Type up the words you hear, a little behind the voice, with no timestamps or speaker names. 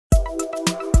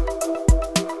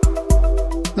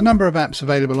The number of apps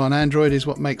available on Android is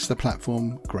what makes the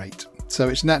platform great, so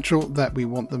it's natural that we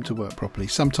want them to work properly.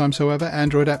 Sometimes, however,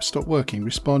 Android apps stop working,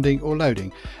 responding or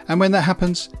loading, and when that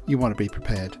happens, you want to be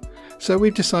prepared. So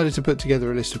we've decided to put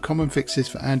together a list of common fixes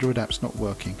for Android apps not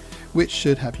working, which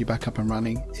should have you back up and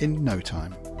running in no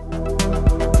time.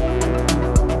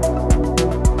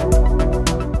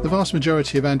 The vast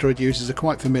majority of Android users are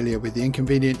quite familiar with the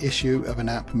inconvenient issue of an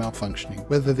app malfunctioning.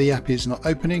 Whether the app is not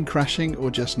opening, crashing or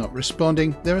just not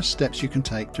responding, there are steps you can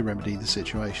take to remedy the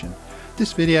situation.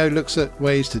 This video looks at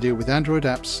ways to deal with Android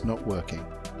apps not working.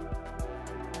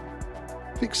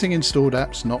 Fixing installed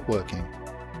apps not working.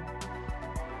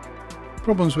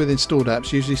 Problems with installed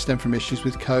apps usually stem from issues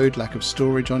with code, lack of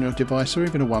storage on your device or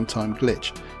even a one-time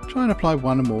glitch. Try and apply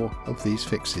one or more of these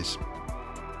fixes.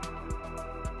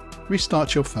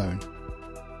 Restart your phone.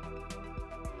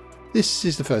 This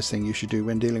is the first thing you should do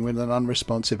when dealing with an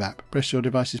unresponsive app. Press your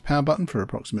device's power button for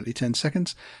approximately 10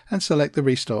 seconds and select the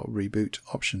restart or reboot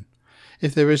option.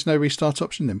 If there is no restart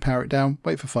option, then power it down,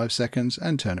 wait for 5 seconds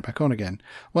and turn it back on again.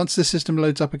 Once the system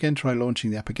loads up again, try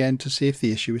launching the app again to see if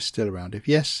the issue is still around. If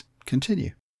yes,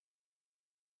 continue.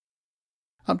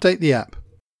 Update the app.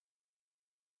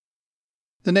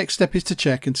 The next step is to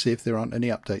check and see if there aren't any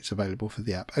updates available for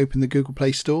the app. Open the Google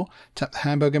Play Store, tap the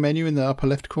hamburger menu in the upper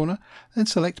left corner, then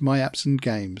select My Apps and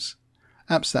Games.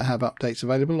 Apps that have updates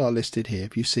available are listed here.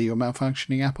 If you see your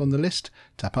malfunctioning app on the list,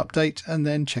 tap Update and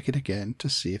then check it again to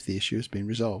see if the issue has been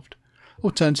resolved.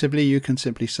 Alternatively, you can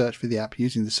simply search for the app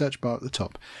using the search bar at the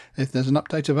top. If there's an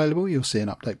update available, you'll see an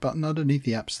update button underneath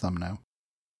the app's thumbnail.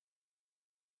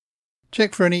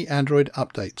 Check for any Android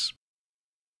updates.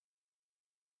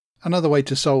 Another way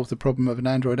to solve the problem of an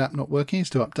Android app not working is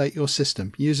to update your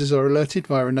system. Users are alerted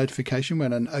via a notification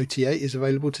when an OTA is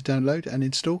available to download and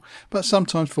install, but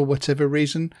sometimes for whatever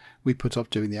reason we put off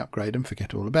doing the upgrade and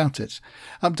forget all about it.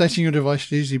 Updating your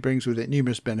device usually brings with it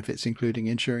numerous benefits, including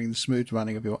ensuring the smooth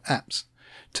running of your apps.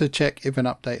 To check if an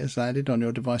update has landed on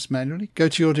your device manually, go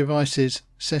to your device's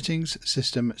Settings,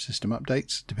 System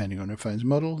Updates. Depending on your phone's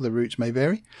model, the routes may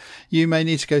vary. You may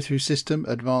need to go through System,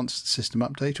 Advanced System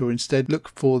Update, or instead look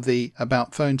for the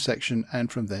About Phone section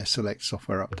and from there select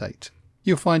Software Update.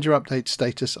 You'll find your update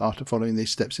status after following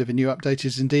these steps. If a new update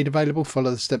is indeed available,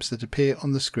 follow the steps that appear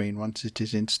on the screen. Once it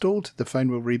is installed, the phone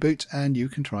will reboot and you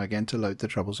can try again to load the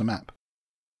troublesome app.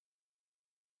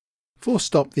 Force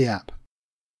stop the app.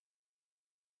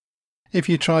 If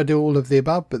you tried all of the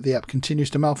above but the app continues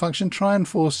to malfunction, try and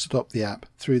force stop the app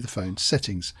through the phone's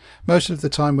settings. Most of the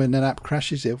time when an app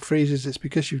crashes or freezes, it's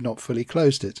because you've not fully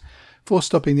closed it. Force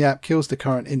stopping the app kills the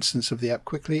current instance of the app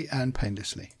quickly and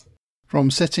painlessly. From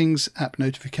Settings, App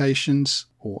Notifications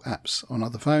or Apps on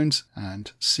other phones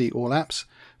and See All Apps,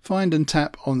 find and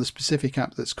tap on the specific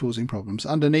app that's causing problems.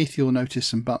 Underneath you'll notice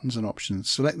some buttons and options.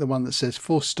 Select the one that says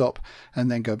Force Stop and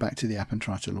then go back to the app and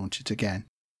try to launch it again.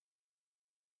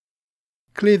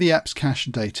 Clear the app's cache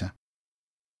data.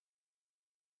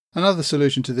 Another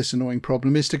solution to this annoying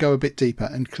problem is to go a bit deeper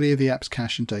and clear the app's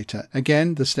cache and data.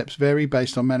 Again, the steps vary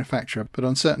based on manufacturer, but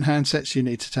on certain handsets you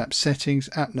need to tap Settings,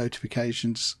 App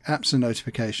Notifications, Apps and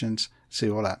Notifications, See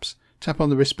All Apps. Tap on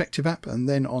the respective app and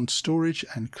then on Storage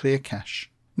and Clear Cache.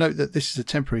 Note that this is a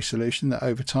temporary solution, that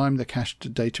over time the cache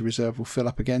data reserve will fill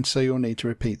up again, so you'll need to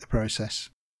repeat the process.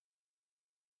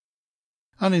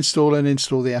 Uninstall and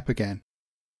install the app again.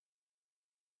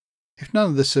 If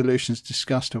none of the solutions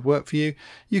discussed have worked for you,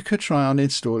 you could try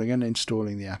uninstalling and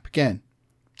installing the app again.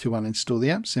 To uninstall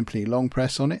the app, simply long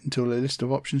press on it until a list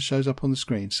of options shows up on the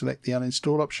screen. Select the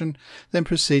uninstall option, then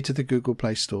proceed to the Google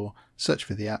Play Store, search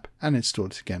for the app and install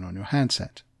it again on your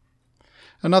handset.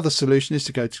 Another solution is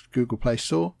to go to Google Play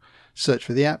Store, search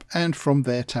for the app and from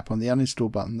there tap on the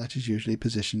uninstall button that is usually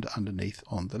positioned underneath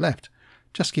on the left.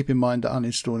 Just keep in mind that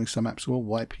uninstalling some apps will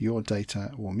wipe your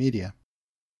data or media.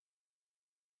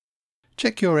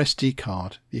 Check your SD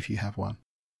card if you have one.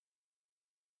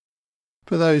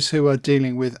 For those who are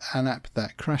dealing with an app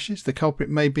that crashes, the culprit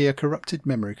may be a corrupted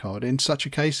memory card. In such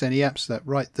a case, any apps that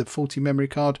write the faulty memory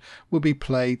card will be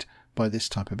plagued by this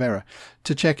type of error.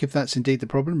 To check if that's indeed the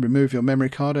problem, remove your memory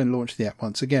card and launch the app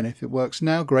once again. If it works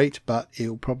now, great, but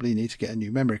you'll probably need to get a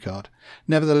new memory card.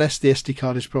 Nevertheless, the SD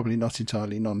card is probably not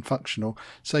entirely non-functional,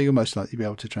 so you'll most likely be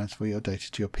able to transfer your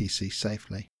data to your PC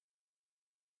safely.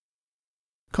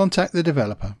 Contact the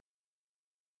developer.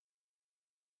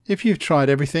 If you've tried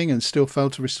everything and still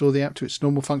failed to restore the app to its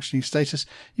normal functioning status,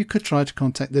 you could try to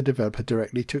contact the developer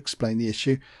directly to explain the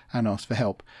issue and ask for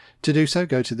help. To do so,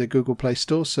 go to the Google Play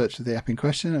Store, search for the app in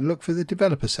question and look for the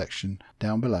developer section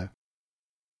down below.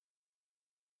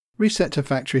 Reset to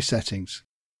factory settings.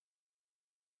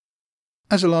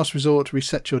 As a last resort,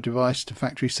 reset your device to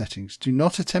factory settings. Do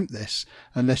not attempt this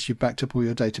unless you've backed up all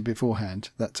your data beforehand.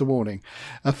 That's a warning.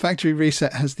 A factory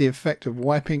reset has the effect of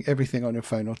wiping everything on your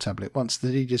phone or tablet. Once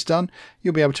the deed is done,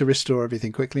 you'll be able to restore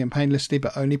everything quickly and painlessly,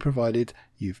 but only provided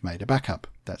you've made a backup.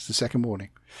 That's the second warning.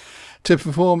 To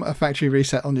perform a factory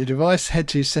reset on your device, head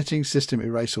to Settings, System,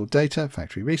 Erase All Data,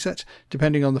 Factory Reset.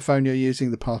 Depending on the phone you're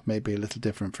using, the path may be a little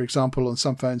different. For example, on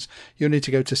some phones, you'll need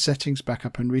to go to Settings,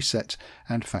 Backup and Reset,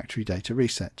 and Factory Data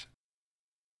Reset.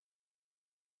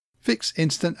 Fix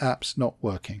instant apps not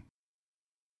working.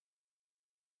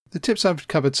 The tips I've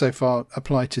covered so far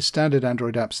apply to standard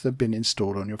Android apps that have been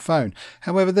installed on your phone.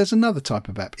 However, there's another type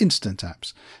of app, instant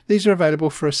apps. These are available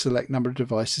for a select number of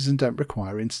devices and don't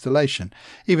require installation.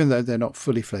 Even though they're not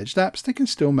fully fledged apps, they can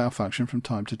still malfunction from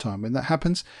time to time. When that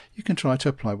happens, you can try to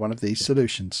apply one of these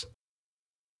solutions.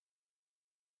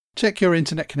 Check your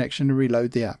internet connection and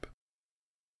reload the app.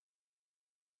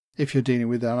 If you're dealing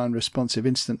with an unresponsive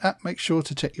instant app, make sure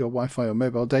to check your Wi-Fi or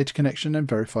mobile data connection and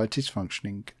verify it is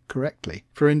functioning correctly.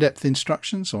 For in-depth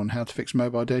instructions on how to fix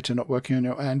mobile data not working on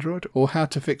your Android, or how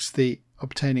to fix the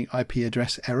obtaining IP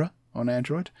address error on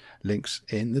Android, links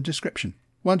in the description.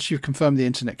 Once you've confirmed the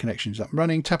internet connection is up and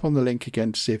running, tap on the link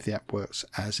again to see if the app works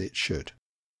as it should.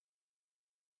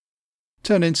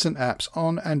 Turn instant apps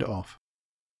on and off.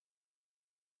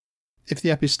 If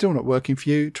the app is still not working for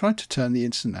you, try to turn the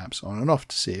instant apps on and off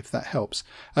to see if that helps.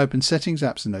 Open Settings,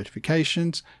 Apps and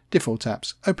Notifications, Default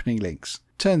Apps, Opening Links.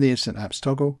 Turn the instant apps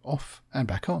toggle off and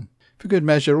back on. For good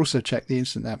measure, also check the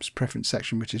instant apps preference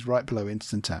section, which is right below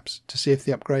instant apps, to see if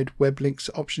the upgrade web links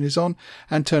option is on,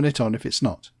 and turn it on if it's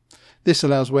not. This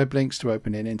allows web links to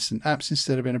open in instant apps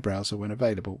instead of in a browser when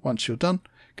available. Once you're done,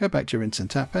 go back to your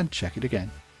instant app and check it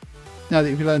again. Now that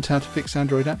you've learned how to fix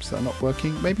Android apps that are not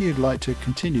working, maybe you'd like to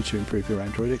continue to improve your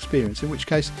Android experience, in which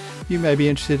case you may be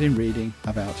interested in reading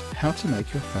about how to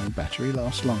make your phone battery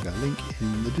last longer. Link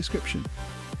in the description.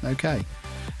 Okay,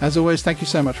 as always, thank you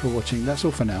so much for watching. That's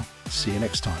all for now. See you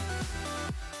next time.